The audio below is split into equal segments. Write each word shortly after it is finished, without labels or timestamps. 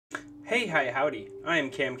Hey, hi, howdy. I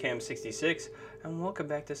am CamCam66, and welcome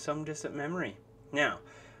back to Some Distant Memory. Now,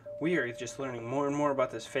 we are just learning more and more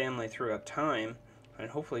about this family throughout time, and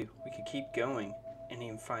hopefully we can keep going and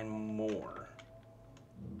even find more.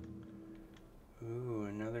 Ooh,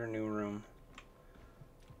 another new room.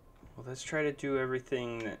 Well, let's try to do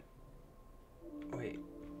everything that... Wait,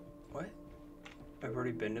 what? I've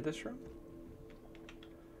already been to this room?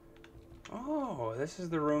 Oh, this is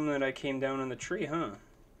the room that I came down in the tree, huh?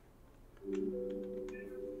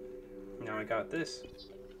 Now I got this.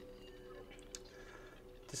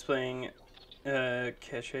 Displaying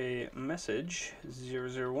cache message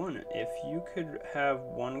 001. If you could have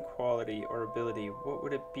one quality or ability, what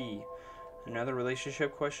would it be? Another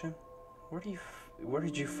relationship question? Where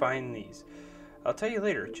did you find these? I'll tell you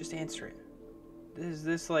later, just answer it. Is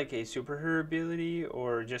this like a superhero ability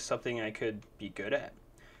or just something I could be good at?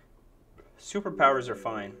 Superpowers are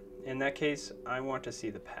fine. In that case, I want to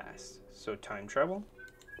see the past. So time travel?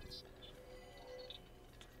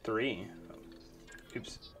 3.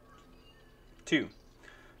 Oops. 2.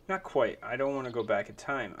 Not quite. I don't want to go back in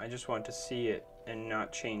time. I just want to see it and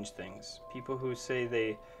not change things. People who say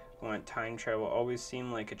they want time travel always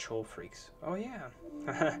seem like control freaks. Oh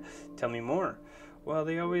yeah. Tell me more. Well,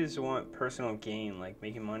 they always want personal gain, like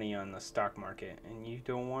making money on the stock market. And you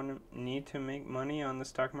don't need to make money on the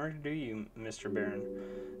stock market, do you, Mr. Baron?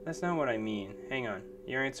 That's not what I mean. Hang on.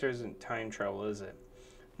 Your answer isn't time travel, is it?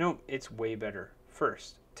 Nope, it's way better.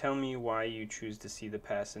 First, tell me why you choose to see the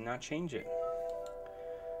past and not change it.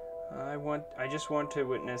 I just want to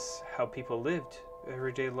witness how people lived.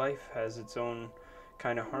 Everyday life has its own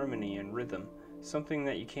kind of harmony and rhythm, something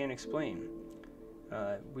that you can't explain.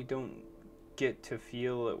 We don't get to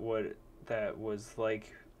feel what that was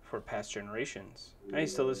like for past generations. I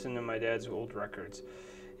used to listen to my dad's old records.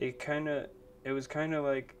 It was kind of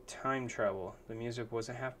like time travel. The music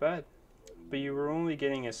wasn't half bad, but you were only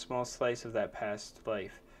getting a small slice of that past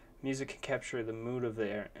life. Music can capture the mood of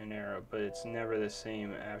an era, but it's never the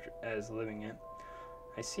same as living it.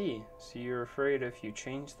 I see. So you're afraid if you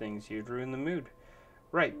change things, you'd ruin the mood.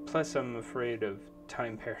 Right, plus I'm afraid of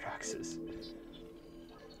time paradoxes.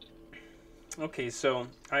 Okay, so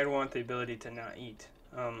I'd want the ability to not eat.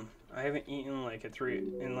 I haven't eaten in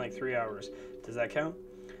like 3 hours. Does that count?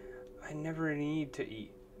 I never need to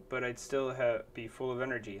eat, but I'd still be full of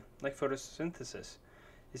energy, like photosynthesis.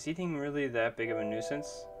 Is eating really that big of a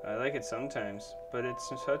nuisance? I like it sometimes, but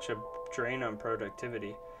it's such a drain on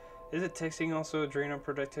productivity. Is it texting also a drain on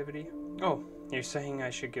productivity? Oh, you're saying I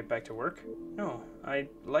should get back to work? No, I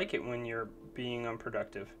like it when you're being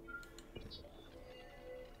unproductive.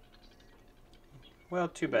 Well,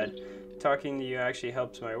 too bad. Talking to you actually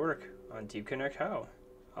helps my work. On Deep Connect, how?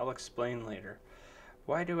 I'll explain later.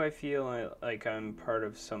 Why do I feel like I'm part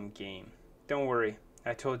of some game? Don't worry,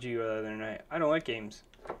 I told you the other night, I don't like games.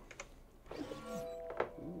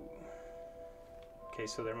 Ooh. Okay,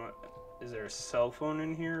 so is there a cell phone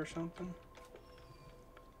in here or something?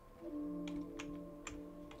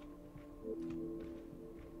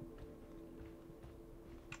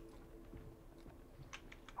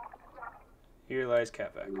 Here lies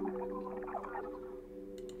Catvac.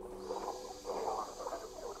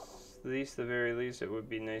 At the very least, it would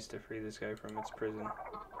be nice to free this guy from its prison.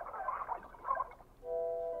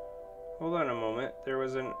 Hold on a moment. There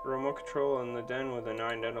was a remote control in the den with an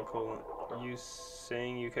identical. You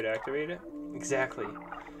saying you could activate it? Exactly.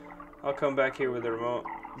 I'll come back here with the remote.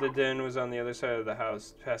 The den was on the other side of the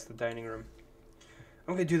house, past the dining room.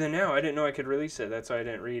 I'm gonna do that now. I didn't know I could release it. That's why I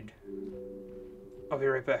didn't read. I'll be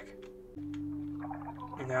right back.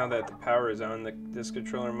 Now that the power is on, this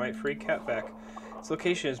controller might free Catvac. Its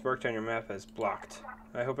location is marked on your map as blocked.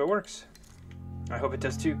 I hope it works. I hope it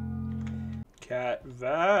does too.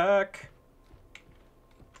 Catvac.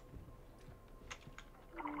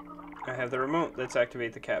 I have the remote. Let's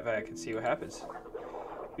activate the Catvac and see what happens.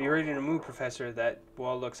 Be ready to move, Professor. That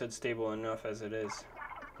wall looks unstable enough as it is.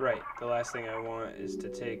 Right. The last thing I want is to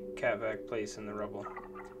take Catvac place in the rubble.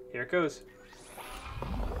 Here it goes.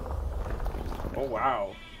 Oh,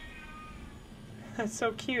 wow. That's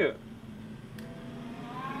so cute.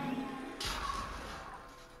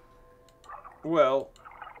 Well,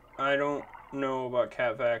 I don't know about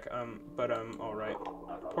Catvac, but I'm alright.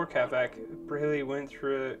 Poor Catvac really went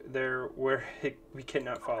through there where we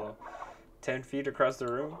cannot follow. 10 feet across the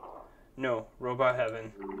room? No, robot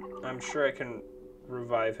heaven. I'm sure I can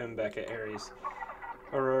revive him back at Ares.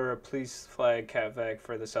 Aurora, please flag Catvac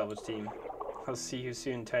for the salvage team. I'll see you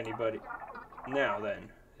soon, tiny buddy. Now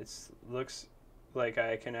then, it looks like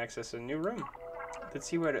I can access a new room. Let's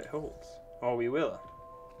see what it holds. Oh, we will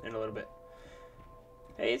in a little bit.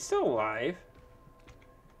 Hey, it's still alive.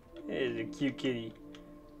 It is a cute kitty.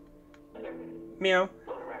 Meow.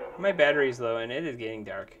 My battery's low and it is getting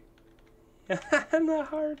dark. I'm not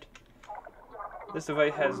hard. This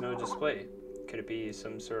device has no display. Could it be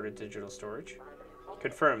some sort of digital storage?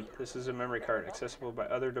 Confirmed. This is a memory card accessible by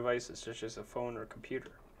other devices such as a phone or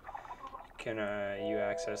computer. Can you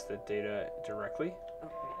access the data directly?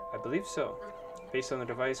 I believe so. Based on the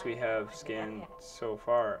device we have scanned so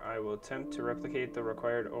far, I will attempt to replicate the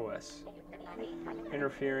required OS.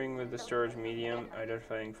 Interfering with the storage medium,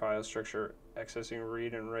 identifying file structure, accessing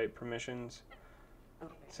read and write permissions.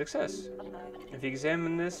 Success. If you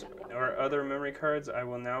examine this or other memory cards, I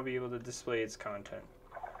will now be able to display its content.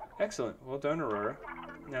 Excellent. Well done, Aurora.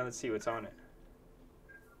 Now let's see what's on it.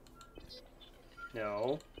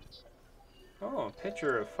 No. Oh, a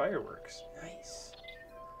picture of fireworks. Nice.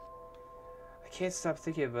 I can't stop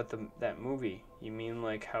thinking about that movie. You mean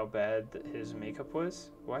like how bad his makeup was?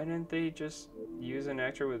 Why didn't they just use an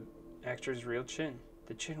actor with actor's real chin?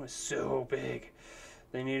 The chin was so big.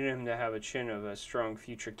 They needed him to have a chin of a strong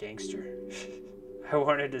future gangster. I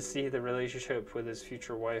wanted to see the relationship with his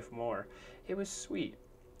future wife more. It was sweet.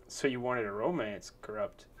 So you wanted a romance,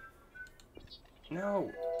 Corrupt?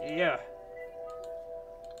 No. Yeah.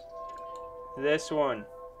 This one.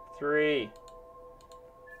 3.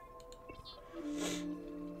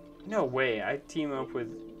 No way. I'd team up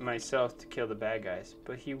with myself to kill the bad guys.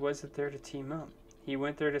 But he wasn't there to team up. He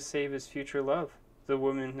went there to save his future love. The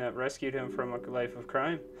woman that rescued him from a life of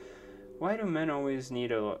crime. Why do men always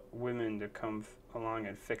need women to come along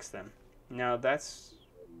and fix them? Now that's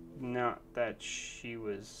not that she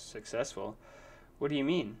was successful. What do you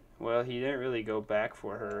mean? Well, he didn't really go back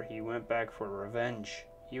for her. He went back for revenge.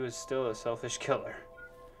 He was still a selfish killer.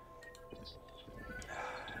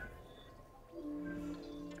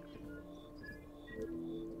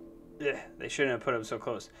 Ugh, they shouldn't have put him so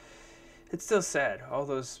close. It's still sad. All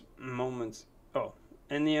those moments. Oh,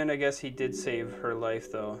 in the end, I guess he did save her life,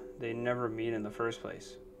 though. They never meet in the first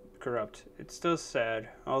place. Corrupt. It's still sad.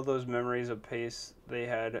 All those memories of pace they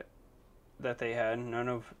had, none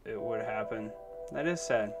of it would happen. That is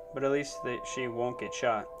sad, but at least she won't get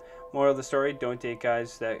shot. Moral of the story, don't date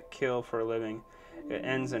guys that kill for a living. It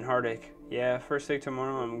ends in heartache. Yeah, first thing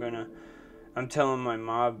tomorrow, I'm telling my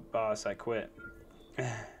mob boss I quit.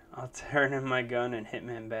 I'll turn in my gun and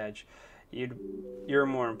hitman badge. You're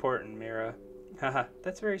more important, Mira. Haha,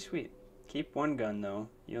 that's very sweet. Keep one gun, though.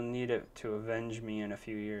 You'll need it to avenge me in a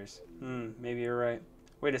few years. Maybe you're right.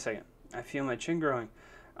 Wait a second. I feel my chin growing.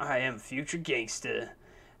 I am future gangster.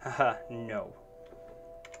 Haha, no.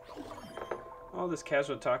 All this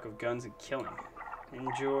casual talk of guns and killing.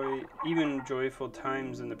 Even joyful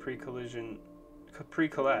times in the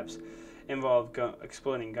pre-collapse involved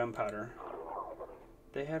exploding gunpowder.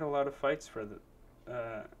 They had a lot of fights for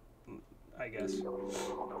I guess.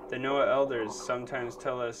 The Noah elders sometimes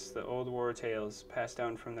tell us the old war tales passed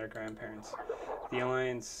down from their grandparents. The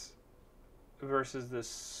Alliance versus the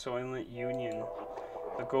Soylent Union.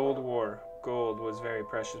 The Gold War. Gold was very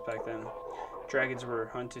precious back then. Dragons were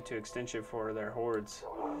hunted to extinction for their hordes.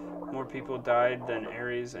 More people died than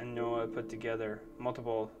Ares and Noah put together,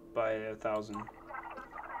 multiple by 1,000.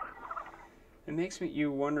 It makes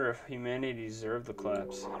you wonder if humanity deserved the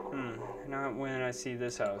collapse. Not when I see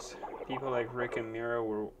this house. People like Rick and Mira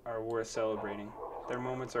are worth celebrating. Their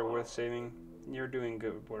moments are worth saving. You're doing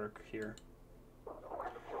good work here.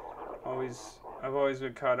 I've always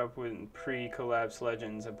been caught up with pre-collapse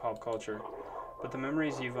legends and pop culture. But the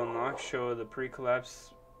memories you've unlocked show the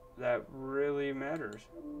pre-collapse that really matters.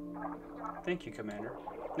 Thank you, Commander.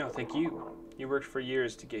 No, thank you. You worked for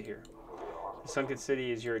years to get here. The Sunken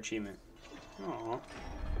City is your achievement. Aww.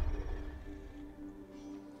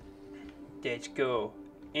 Let's go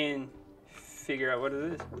and figure out what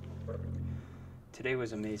it is. Today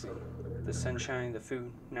was amazing. The sunshine, the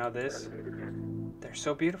food, now this. They're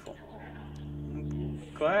so beautiful. I'm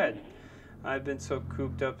glad. I've been so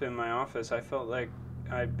cooped up in my office, I felt like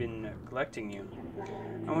I've been neglecting you.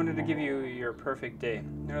 I wanted to give you your perfect day,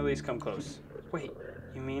 or at least come close. Wait,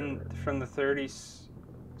 you mean from the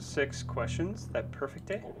 36 questions, that perfect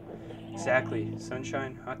day? Exactly.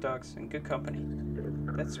 Sunshine, hot dogs, and good company.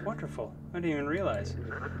 That's wonderful. I didn't even realize.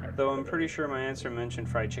 Though I'm pretty sure my answer mentioned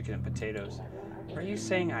fried chicken and potatoes. Are you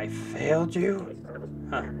saying I failed you?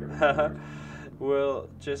 Huh. We'll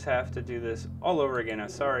just have to do this all over again. I'm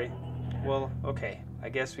sorry. Well, okay. I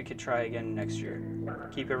guess we could try again next year.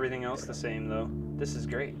 Keep everything else the same, though. This is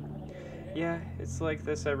great. Yeah, it's like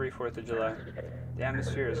this every 4th of July. The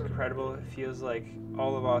atmosphere is incredible. It feels like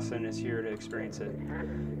all of Austin is here to experience it.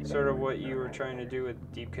 Sort of what you were trying to do with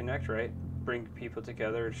Deep Connect, right? Bring people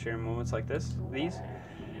together to share moments like these?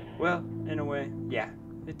 Well, in a way, yeah.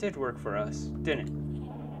 It did work for us, didn't it?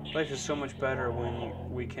 Life is so much better when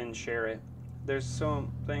we can share it. There's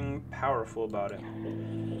something powerful about it.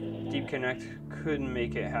 Deep Connect could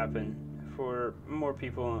make it happen for more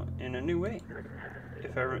people in a new way.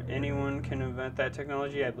 If ever anyone can invent that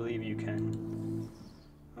technology, I believe you can.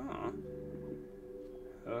 Oh.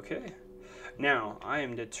 Okay. Now, I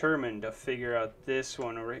am determined to figure out this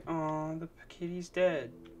one already. Oh, the kitty's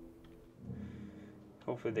dead.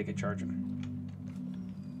 Hopefully they could charge him.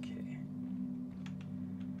 Okay.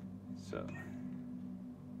 So.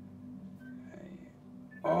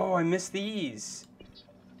 I missed these.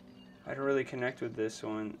 I don't really connect with this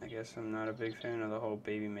one. I guess I'm not a big fan of the whole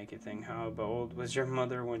baby make it thing. How old was your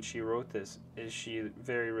mother when she wrote this? Is she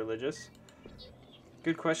very religious?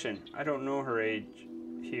 Good question. I don't know her age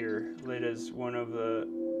here. Lit as one of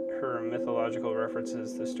her mythological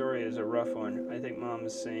references. The story is a rough one. I think Mom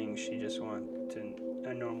is saying she just wanted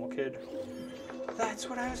a normal kid. That's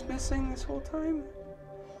what I was missing this whole time?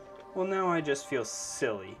 Well, now I just feel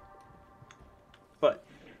silly. But,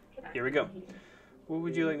 here we go. What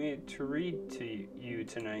would you like me to read to you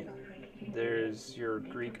tonight? There's your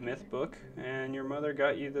Greek myth book, and your mother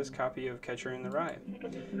got you this copy of Catcher in the Rye.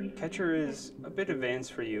 Catcher is a bit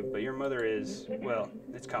advanced for you, but your mother is, well,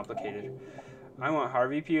 it's complicated. I want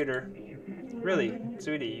Harvey Pewter. Really,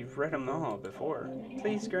 sweetie, you've read them all before.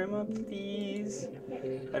 Please, Grandma, please.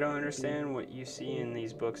 I don't understand what you see in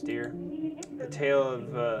these books, dear. The tale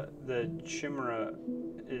of the Chimera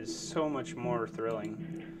is so much more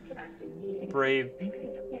thrilling. Brave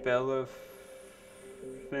Bellerophon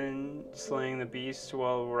slaying the beast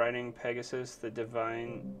while riding Pegasus, the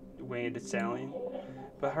divine winged stallion.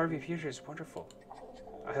 But Harvey Pewter is wonderful.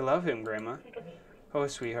 I love him, Grandma. Oh,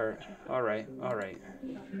 sweetheart. All right.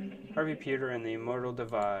 Harvey Pewter and the Immortal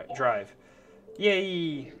Drive.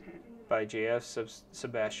 Yay! By J.F.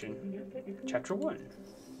 Sebastian. Chapter 1.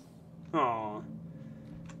 Aww.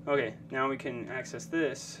 Okay, now we can access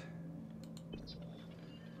this.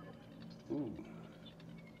 Ooh.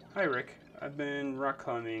 Hi, Rick. I've been rock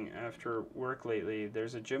climbing after work lately.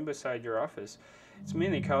 There's a gym beside your office. It's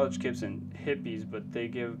mainly college kids and hippies, but they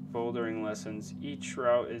give bouldering lessons. Each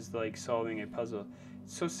route is like solving a puzzle.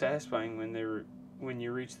 It's so satisfying when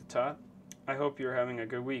you reach the top. I hope you're having a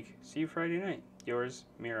good week. See you Friday night. Yours,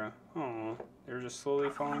 Mira. Aw, they're just slowly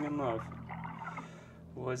falling in love.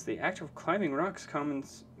 Was the act of climbing rocks common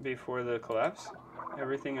before the collapse?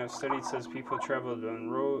 Everything I've studied says people traveled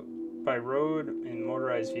by road in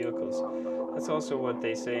motorized vehicles. That's also what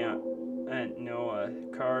they say at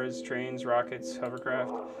NOAA. Cars, trains, rockets,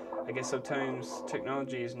 hovercraft. I guess sometimes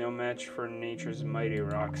technology is no match for nature's mighty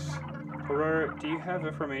rocks. Aurora, do you have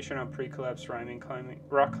information on pre-collapse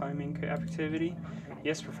rock climbing activity?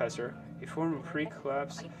 Yes, Professor. A form of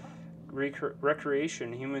pre-collapse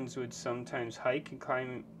recreation. Humans would sometimes hike and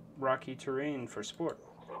climb rocky terrain for sport.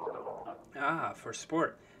 Ah, for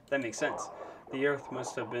sport. That makes sense. The earth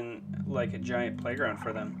must have been like a giant playground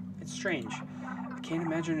for them. It's strange. I can't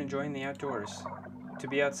imagine enjoying the outdoors. To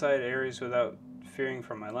be outside areas without fearing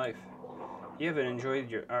for my life. You haven't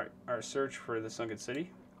enjoyed our search for the sunken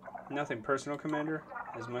city? Nothing personal, Commander.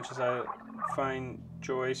 As much as I find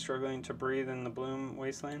joy struggling to breathe in the Bloom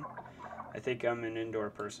wasteland, I think I'm an indoor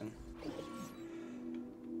person.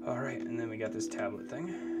 Alright, and then we got this tablet thing.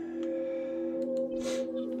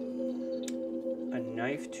 A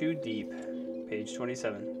Knife Too Deep, page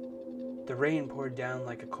 27. The rain poured down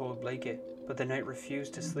like a cold blanket, but the night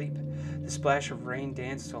refused to sleep. The splash of rain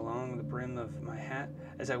danced along the brim of my hat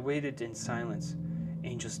as I waited in silence.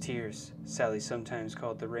 Angel's tears, Sally sometimes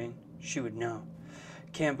called the rain. She would know.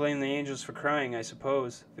 Can't blame the angels for crying, I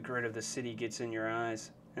suppose. The grit of the city gets in your eyes,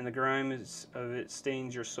 and the grime of it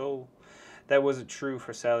stains your soul. That wasn't true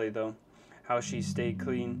for Sally, though. How she stayed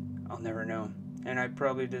clean, I'll never know. And I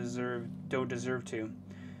probably don't deserve to.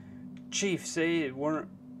 Chief, say it weren't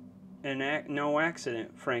no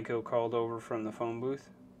accident, Franco called over from the phone booth.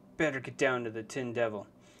 Better get down to the Tin Devil.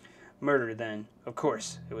 Murder, then. Of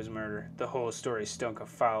course it was murder. The whole story stunk of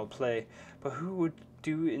foul play. But who would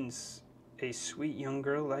do in a sweet young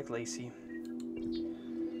girl like Lacey?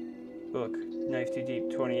 Book, Knife Too Deep,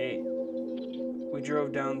 28. We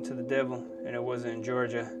drove down to the Devil, and it wasn't in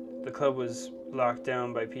Georgia. The club was locked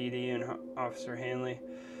down by PD, and Officer Hanley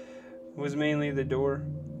was manning the door.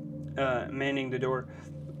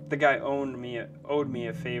 The guy owed me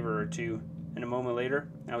a favor or two, and a moment later,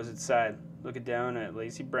 I was inside, looking down at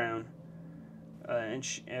Lacey Brown,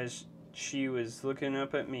 as she was looking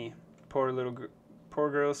up at me. Poor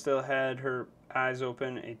girl still had her eyes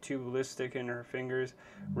open, a tube lipstick in her fingers,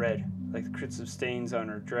 red, like the crisp stains on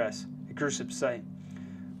her dress. A gruesome sight.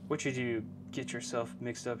 What did you get yourself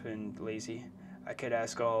mixed up in, Lacey? I could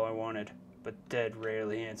ask all I wanted, but dead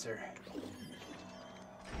rarely answer.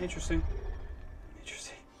 Interesting.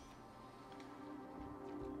 Interesting.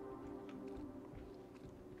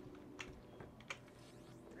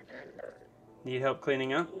 Need help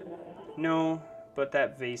cleaning up? No, but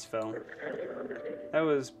that vase fell. That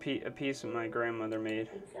was a piece my grandmother made.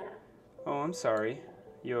 Oh, I'm sorry.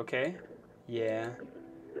 You okay? Yeah.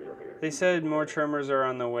 They said more tremors are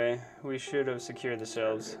on the way. We should have secured the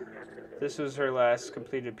shelves. This was her last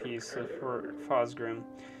completed piece of Fosgrim.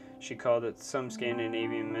 She called it some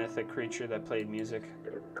Scandinavian mythic creature that played music.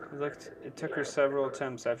 It took her several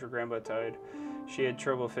attempts after Grandpa died. She had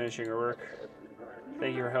trouble finishing her work.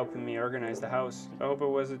 Thank you for helping me organize the house. I hope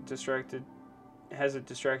it hasn't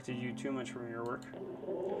distracted you too much from your work.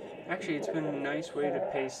 Actually, it's been a nice way to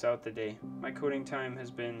pace out the day. My coding time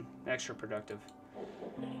has been extra productive.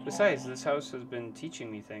 Besides, this house has been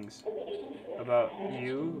teaching me things. About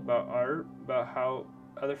you, about art, about how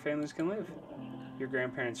other families can live. Your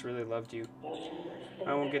grandparents really loved you.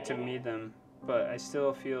 I won't get to meet them, but I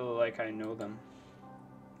still feel like I know them.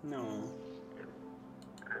 No.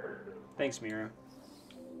 Thanks, Mira.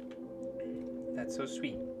 That's so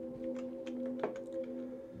sweet.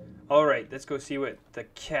 Alright, let's go see what the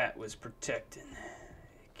cat was protecting.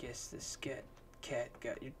 I guess this cat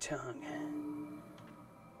got your tongue.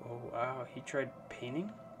 Oh, wow. He tried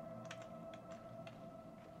painting?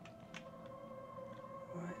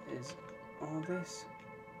 What is all this?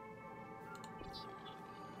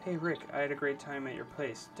 Hey, Rick, I had a great time at your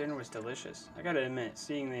place. Dinner was delicious. I gotta admit,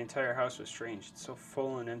 seeing the entire house was strange. It's so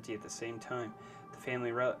full and empty at the same time. The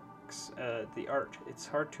family relics, the art. It's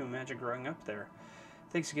hard to imagine growing up there.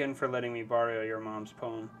 Thanks again for letting me borrow your mom's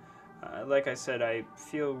poem. Like I said, I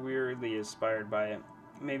feel weirdly inspired by it.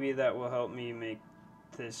 Maybe that will help me make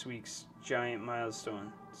this week's giant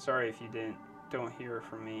milestone. Sorry if you don't hear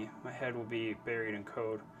from me. My head will be buried in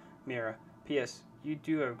code. Mira. P.S. You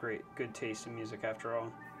do have good taste in music after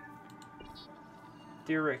all.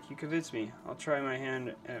 Dear Rick, you convinced me. I'll try my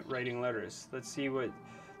hand at writing letters. Let's see what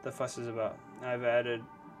the fuss is about. I've added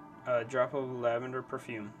a drop of lavender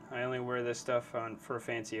perfume. I only wear this stuff for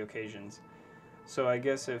fancy occasions. So I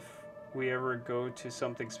guess if we ever go to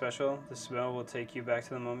something special, the smell will take you back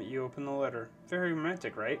to the moment you open the letter. Very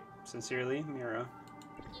romantic, right? Sincerely, Mira.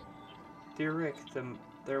 Dear Rick,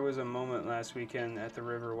 there was a moment last weekend at the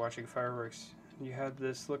river watching fireworks. You had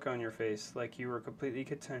this look on your face, like you were completely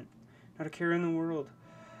content. Not a care in the world.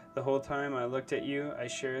 The whole time I looked at you, I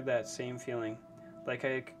shared that same feeling. Like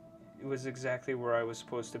it was exactly where I was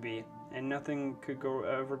supposed to be, and nothing could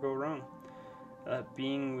ever go wrong.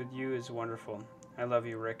 Being with you is wonderful. I love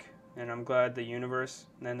you, Rick, and I'm glad the universe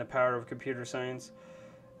and the power of computer science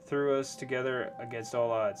threw us together against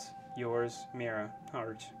all odds. Yours, Mira.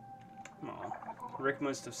 Heart. Aw. Rick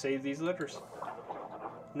must have saved these letters.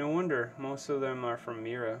 No wonder, most of them are from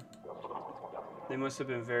Mira. They must have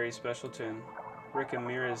been very special to him. Rick and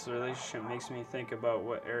Mira's relationship makes me think about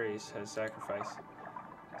what Ares has sacrificed.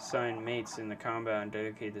 Signed mates in the combat and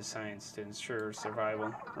dedicated to science to ensure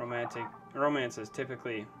survival. Romance is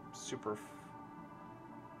typically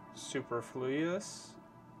superfluous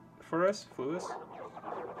for us.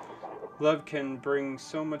 Love can bring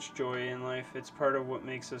so much joy in life. It's part of what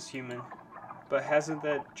makes us human. But hasn't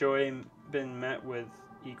that joy been met with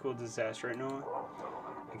equal disaster at Noah?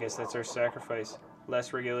 I guess that's our sacrifice.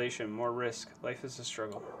 Less regulation, more risk. Life is a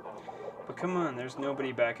struggle. But come on, there's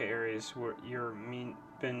nobody back at Ares where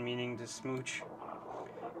been meaning to smooch.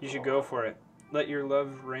 You should go for it. Let your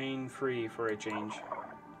love reign free for a change.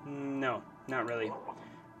 No, not really.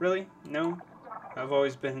 Really? No? I've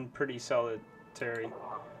always been pretty solitary.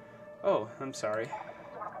 Oh, I'm sorry.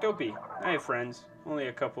 Don't be. I have friends. Only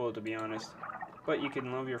a couple, to be honest. But you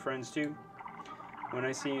can love your friends too. When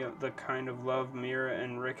I see the kind of love Mira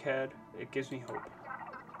and Rick had, it gives me hope.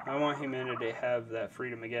 I want humanity to have that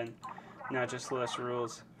freedom again. Not just less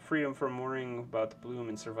rules. Freedom from worrying about the bloom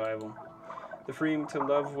and survival. The freedom to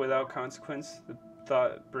love without consequence. The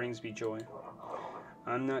thought brings me joy.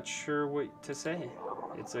 I'm not sure what to say.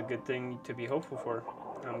 It's a good thing to be hopeful for.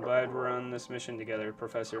 I'm glad we're on this mission together,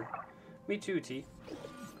 Professor. Me too, T.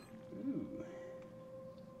 Ooh.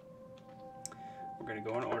 We're gonna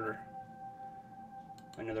go in order.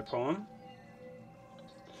 Another poem.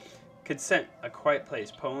 Consent, A Quiet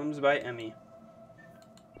Place, Poems by Emmy.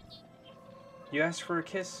 You asked for a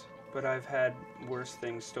kiss, but I've had worse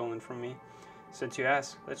things stolen from me. Since you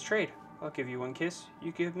asked, let's trade. I'll give you one kiss,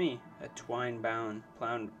 you give me a twine-bound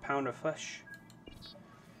pound of flesh.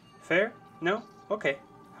 Fair? No? Okay.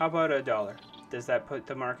 How about $1? Does that put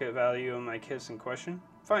the market value of my kiss in question?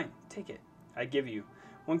 Fine, take it. I give you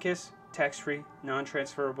one kiss, tax-free,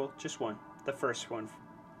 non-transferable, just one. The first one.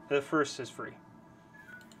 The first is free.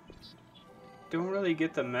 Don't really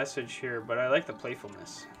get the message here, but I like the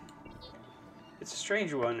playfulness. It's a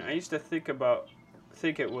strange one. I used to think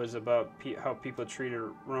it was about how people treated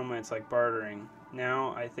romance like bartering.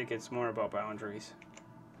 Now I think it's more about boundaries.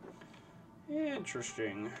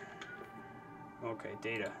 Interesting. Okay,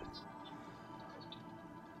 data.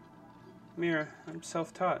 Mira, I'm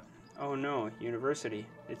self-taught. Oh no, university.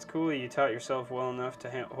 It's cool you taught yourself well enough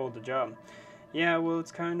to hold the job. Yeah, well,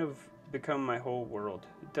 it's kind of become my whole world.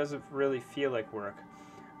 It doesn't really feel like work.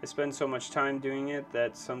 I spend so much time doing it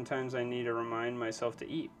that sometimes I need to remind myself to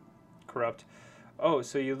eat. Corrupt. Oh,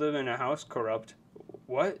 so you live in a house, Corrupt?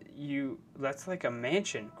 What? That's like a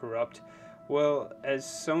mansion, Corrupt. Well, as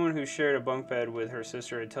someone who shared a bunk bed with her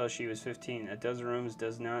sister until she was 15, a dozen rooms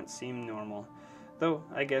does not seem normal. Though,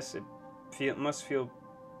 I guess it must feel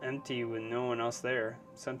empty with no one else there.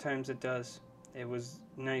 Sometimes it does. It was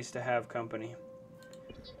nice to have company.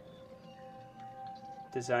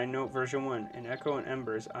 Design note version 1. In Echo and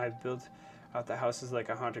Embers, I've built out the houses like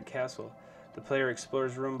a haunted castle. The player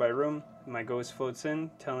explores room by room. My ghost floats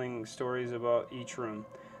in, telling stories about each room.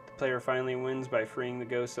 The player finally wins by freeing the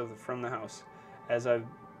ghost from the house. As I've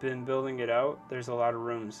been building it out, there's a lot of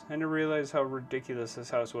rooms, and I realized how ridiculous this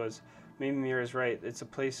house was. Maybe Mira's right. It's a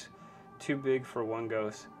place too big for one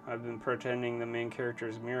ghost. I've been pretending the main character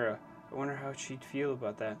is Mira. I wonder how she'd feel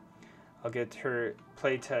about that. I'll get her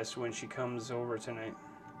playtest when she comes over tonight.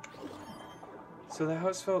 So the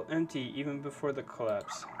house felt empty even before the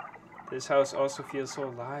collapse. This house also feels so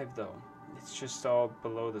alive though. It's just all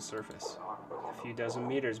below the surface. A few dozen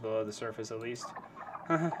meters below the surface at least.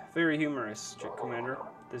 Haha, very humorous, Commander.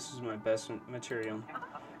 This is my best material.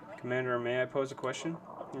 Commander, may I pose a question?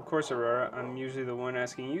 Of course, Aurora. I'm usually the one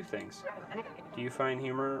asking you things. Do you find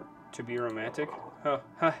humor to be romantic? Oh,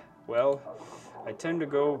 ha, well, I tend to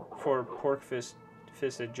go for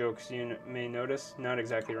pork-fisted jokes, you may notice. Not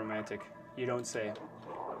exactly romantic. You don't say.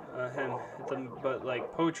 But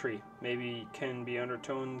like poetry, maybe can be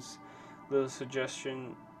undertones, little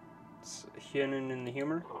suggestions hidden in the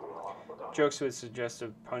humor. Jokes with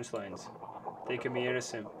suggestive punchlines. They can be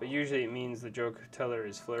innocent, but usually it means the joke teller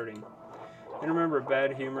is flirting. And remember,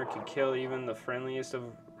 bad humor can kill even the friendliest of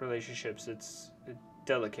relationships. It's a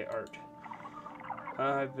delicate art.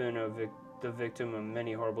 I've been the victim of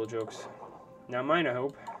many horrible jokes. Not mine, I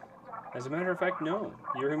hope. As a matter of fact, no.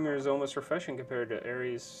 Your humor is almost refreshing compared to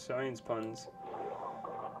Aries' science puns.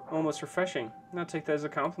 Almost refreshing. I'll take that as a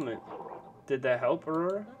compliment. Did that help,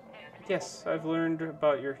 Aurora? Yes, I've learned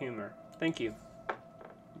about your humor. Thank you.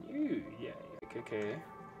 Yeah, okay.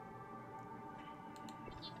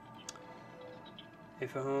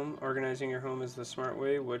 If a home, organizing your home is the smart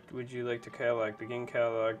way, what would you like to catalog? Begin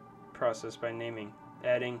catalog process by naming.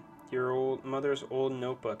 Adding your mother's old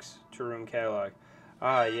notebooks to room catalog.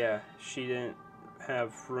 Ah, yeah, she didn't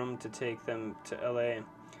have room to take them to LA.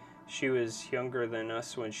 She was younger than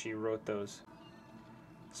us when she wrote those.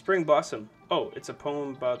 Spring Blossom. Oh, it's a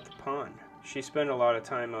poem about the pond. She spent a lot of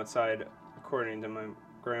time outside, according to my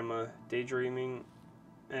grandma, daydreaming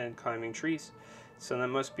and climbing trees. So that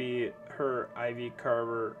must be her ivy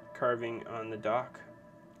carving on the dock.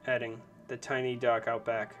 Adding the tiny dock out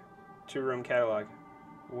back. To room catalog.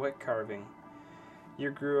 What carving?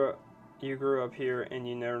 You grew up here and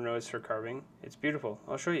you never noticed her carving? It's beautiful.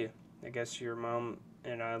 I'll show you. I guess your mom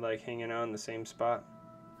and I like hanging out in the same spot.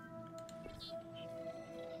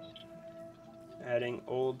 Adding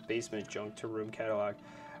old basement junk to room catalog.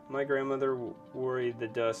 My grandmother worried the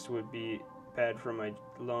dust would be bad for my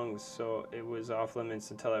lungs, so it was off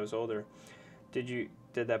limits until I was older. Did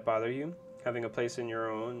that bother you? Having a place in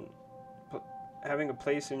your own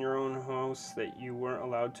house that you weren't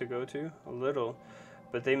allowed to go to? A little,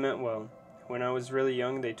 but they meant well. When I was really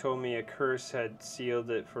young, they told me a curse had sealed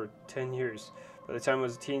it for 10 years. By the time I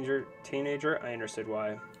was a teenager, I understood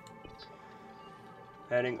why.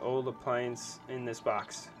 Adding old appliance in this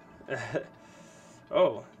box.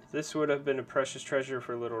 Oh, this would have been a precious treasure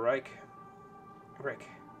for little Rick.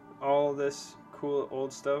 All this cool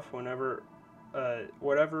old stuff, whatever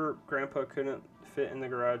Grandpa couldn't fit in the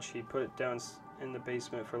garage, he put down in the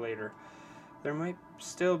basement for later. There might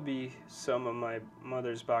still be some of my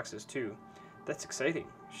mother's boxes too. That's exciting.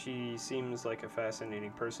 She seems like a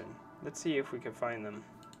fascinating person. Let's see if we can find them.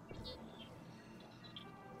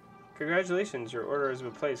 Congratulations, your order has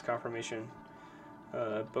been placed. Confirmation.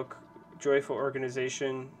 Book Joyful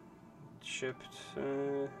Organization shipped,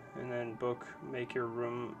 and then book Make Your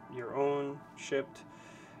Room Your Own shipped,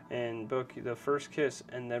 and book The First Kiss,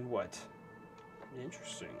 and then what?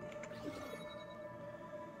 Interesting.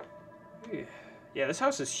 Yeah, this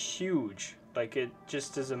house is huge. Like, it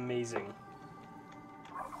just is amazing.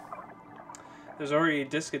 There's already a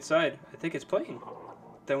disc inside. I think it's playing.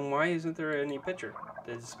 Then why isn't there any picture?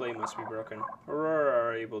 The display must be broken. Aurora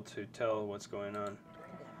are able to tell what's going on.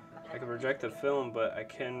 I can project the film, but I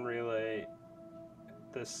can relay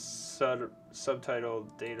the subtitle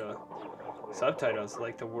data. Subtitles,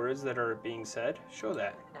 like the words that are being said, show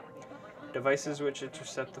that. Devices which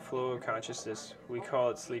intercept the flow of consciousness. We call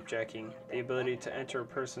it sleepjacking. The ability to enter a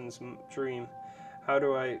person's dream. How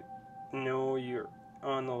do I know you're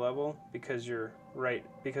on the level? Because you're right.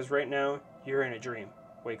 Because right now, you're in a dream.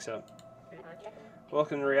 Wakes up.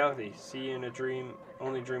 Welcome to reality. See, in a dream,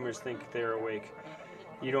 only dreamers think they're awake.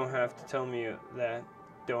 You don't have to tell me that,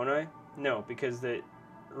 don't I? No, because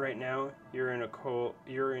right now you're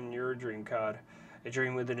in your dream, COD. A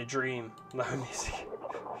dream within a dream. Loud music.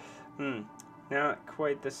 Not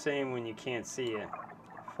quite the same when you can't see it.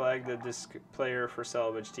 Flag the disc player for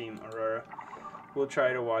salvage team, Aurora. We'll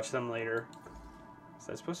try to watch them later. Is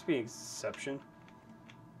that supposed to be Inception?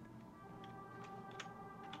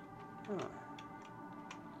 Oh.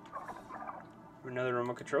 Another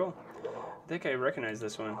remote control. I think I recognize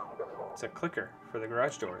this one. It's a clicker for the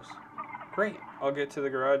garage doors. Great. I'll get to the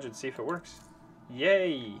garage and see if it works.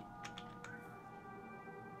 Yay!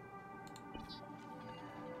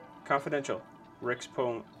 Confidential. Rick's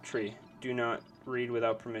poetry. Do not read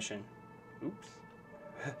without permission. Oops.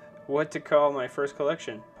 What to call my first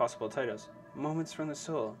collection? Possible titles. Moments from the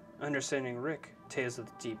Soul. Understanding Rick. Tales of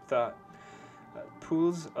the Deep Thought.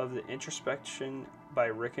 Pools of the Introspection by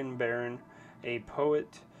Rick and Baron. A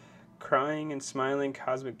poet. Crying and smiling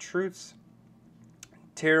cosmic truths.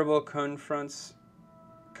 Terrible comforts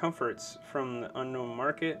from the unknown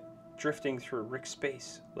market. Drifting through Rick's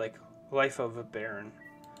space. Like Life of a Baron.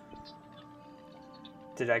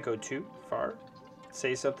 Did I go too far?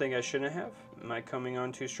 Say something I shouldn't have? Am I coming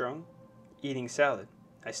on too strong? Eating salad.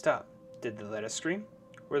 I stopped. Did the lettuce scream?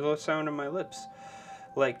 Or the sound of my lips?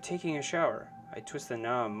 Like taking a shower. I twist the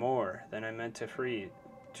knob more than I meant to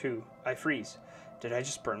I freeze. Did I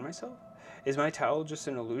just burn myself? Is my towel just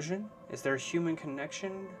an illusion? Is there a human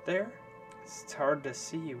connection there? It's hard to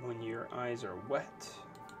see when your eyes are wet.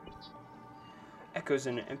 Echoes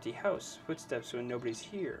in an empty house. Footsteps when nobody's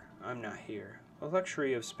here. I'm not here. A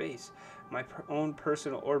luxury of space. My own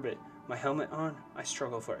personal orbit. My helmet on. I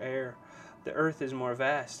struggle for air. The earth is more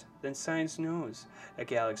vast than science knows. A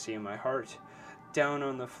galaxy in my heart. Down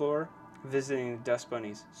on the floor, visiting the dust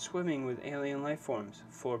bunnies. Swimming with alien life forms.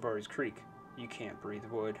 Floorboards creak. You can't breathe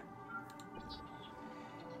wood.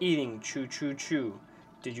 Eating. Chew, chew, chew.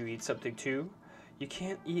 Did you eat something too? You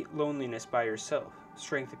can't eat loneliness by yourself.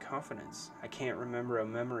 Strength and confidence. I can't remember a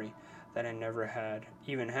memory that I never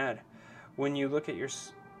even had. When you look at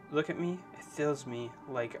me, it fills me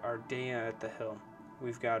like our day at the hill.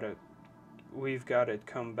 We've got to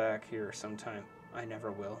come back here sometime. I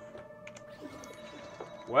never will.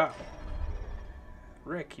 Wow.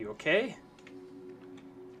 Rick, you okay?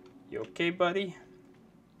 You okay, buddy?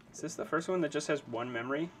 Is this the first one that just has one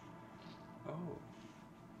memory? Oh.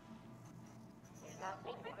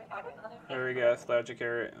 There we go. Logic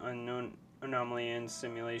error, unknown anomaly in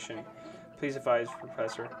simulation. Please advise,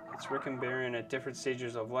 Professor. It's Rick and Baron at different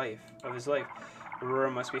stages of his life. Aurora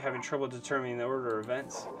must be having trouble determining the order of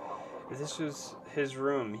events. If this was his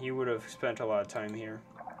room, he would have spent a lot of time here.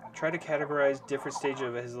 Try to categorize different stages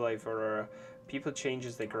of his life, Aurora. People change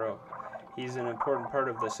as they grow. He's an important part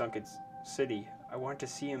of the sunken city. I want to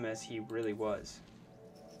see him as he really was.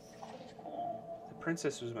 The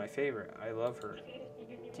princess was my favorite. I love her.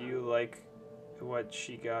 Do you like that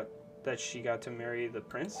she got to marry the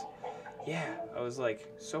prince? Yeah, I was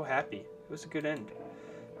like so happy. It was a good end.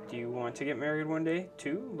 Do you want to get married one day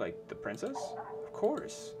too, like the princess? Of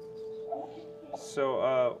course.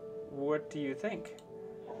 So, what do you think?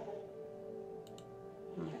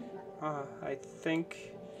 I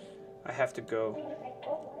think I have to go.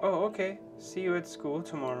 Oh, okay. See you at school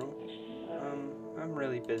tomorrow. I'm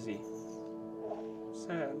really busy.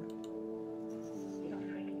 Sad.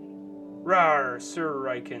 Rawr, Sir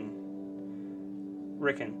Riken.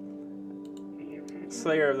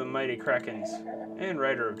 Slayer of the mighty Krakens, and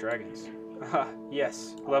rider of dragons. Aha,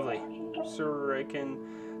 yes, lovely. Sir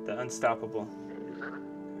Riken, the unstoppable.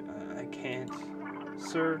 I can't.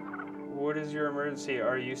 Sir, what is your emergency?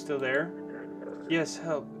 Are you still there? Yes,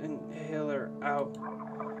 help. Inhaler out.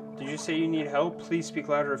 Did you say you need help? Please speak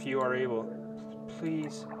louder if you are able.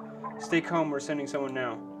 Please. Stay calm, we're sending someone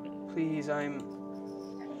now. Please, I'm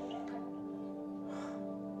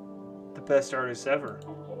the best artist ever.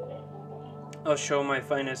 I'll show my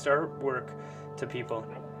finest artwork to people.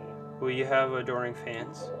 Will you have adoring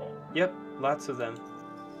fans? Yep, lots of them.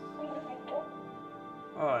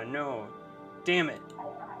 Oh no. Damn it.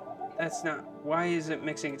 That's not... Why is it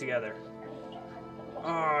mixing together?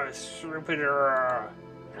 Oh, stupid.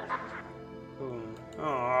 Boom.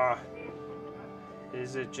 Oh.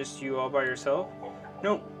 Is it just you all by yourself?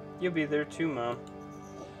 Nope. You'll be there too, Mom.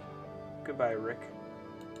 Goodbye, Rick.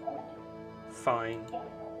 Fine.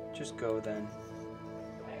 Just go then.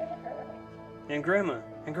 And Grandma.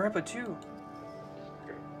 And Grandpa too.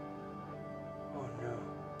 Oh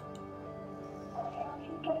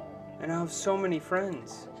no. And I'll have so many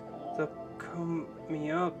friends. They'll come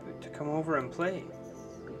me up to come over and play.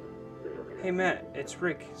 Hey Matt, it's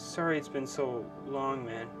Rick. Sorry it's been so long,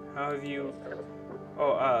 man. How have you...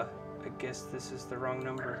 Oh, I guess this is the wrong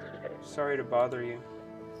number. Sorry to bother you.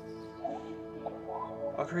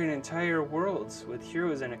 I'll create entire worlds with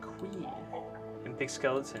heroes and a queen. And big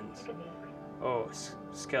skeletons. Oh,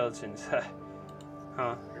 skeletons.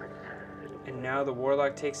 Huh. And now the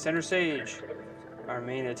warlock takes center stage. Our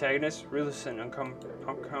main antagonist, ruthless and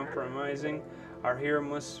uncompromising. Our hero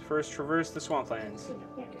must first traverse the swamplands.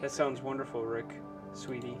 That sounds wonderful, Rick,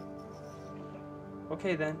 sweetie.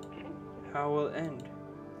 Okay then. How will it end?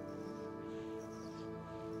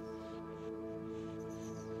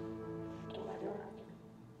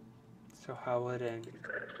 So how will it end?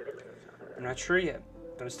 I'm not sure yet.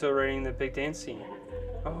 I'm still writing the big dance scene.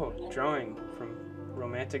 Oh, drawing from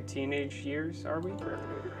romantic teenage years, are we?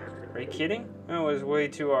 Are you kidding? I was way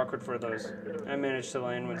too awkward for those. I managed to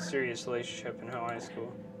land with a serious relationship in high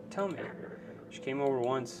school. Tell me. She came over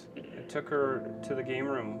once. I took her to the game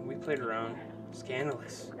room. We played around.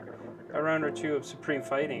 Scandalous. A round or two of supreme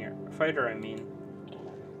fighter, I mean.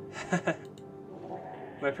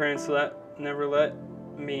 My parents never let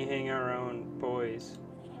me hang around boys.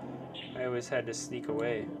 I always had to sneak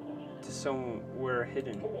away to somewhere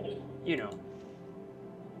hidden. You know.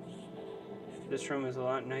 This room is a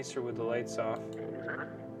lot nicer with the lights off.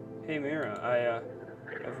 Hey Mira,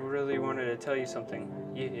 I've really wanted to tell you something.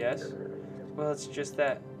 Yes? Well, it's just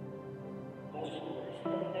that.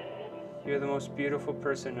 You're the most beautiful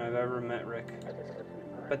person I've ever met, Rick.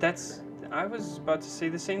 But I was about to say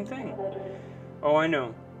the same thing. Oh, I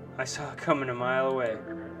know. I saw it coming a mile away.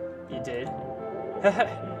 You did?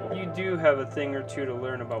 You do have a thing or two to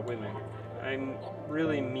learn about women. I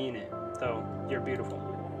really mean it, though. You're beautiful.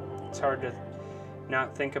 It's hard to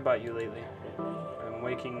not think about you lately.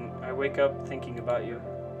 I wake up thinking about you.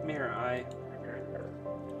 Mira,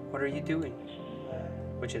 what are you doing?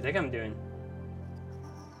 What you think I'm doing?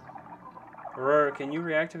 Aurora, can you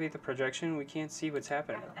reactivate the projection? We can't see what's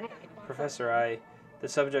happening. Professor, the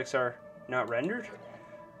subjects are not rendered?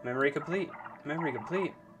 Memory complete. Memory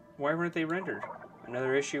complete. Why weren't they rendered?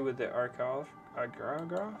 Another issue with the archive?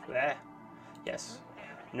 Yes.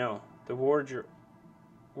 No. The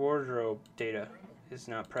wardrobe data is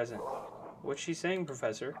not present. What's she saying,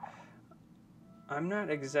 Professor? I'm not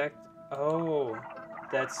exact... Oh.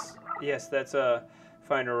 That's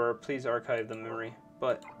fine, Aurora. Please archive the memory.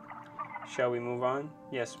 But, shall we move on?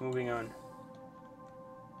 Yes, moving on.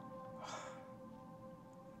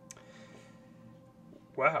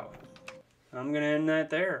 Wow. I'm gonna end that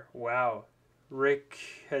there. Wow. Rick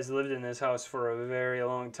has lived in this house for a very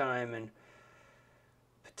long time and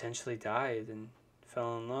potentially died and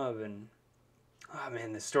fell in love, and oh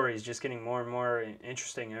man, the story is just getting more and more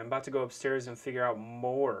interesting, and I'm about to go upstairs and figure out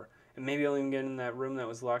more, and maybe I'll even get in that room that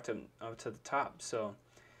was locked up to the top. So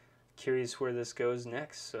curious where this goes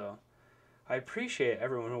next. So I appreciate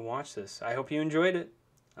everyone who watched this. I hope you enjoyed it.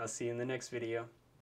 I'll see you in the next video.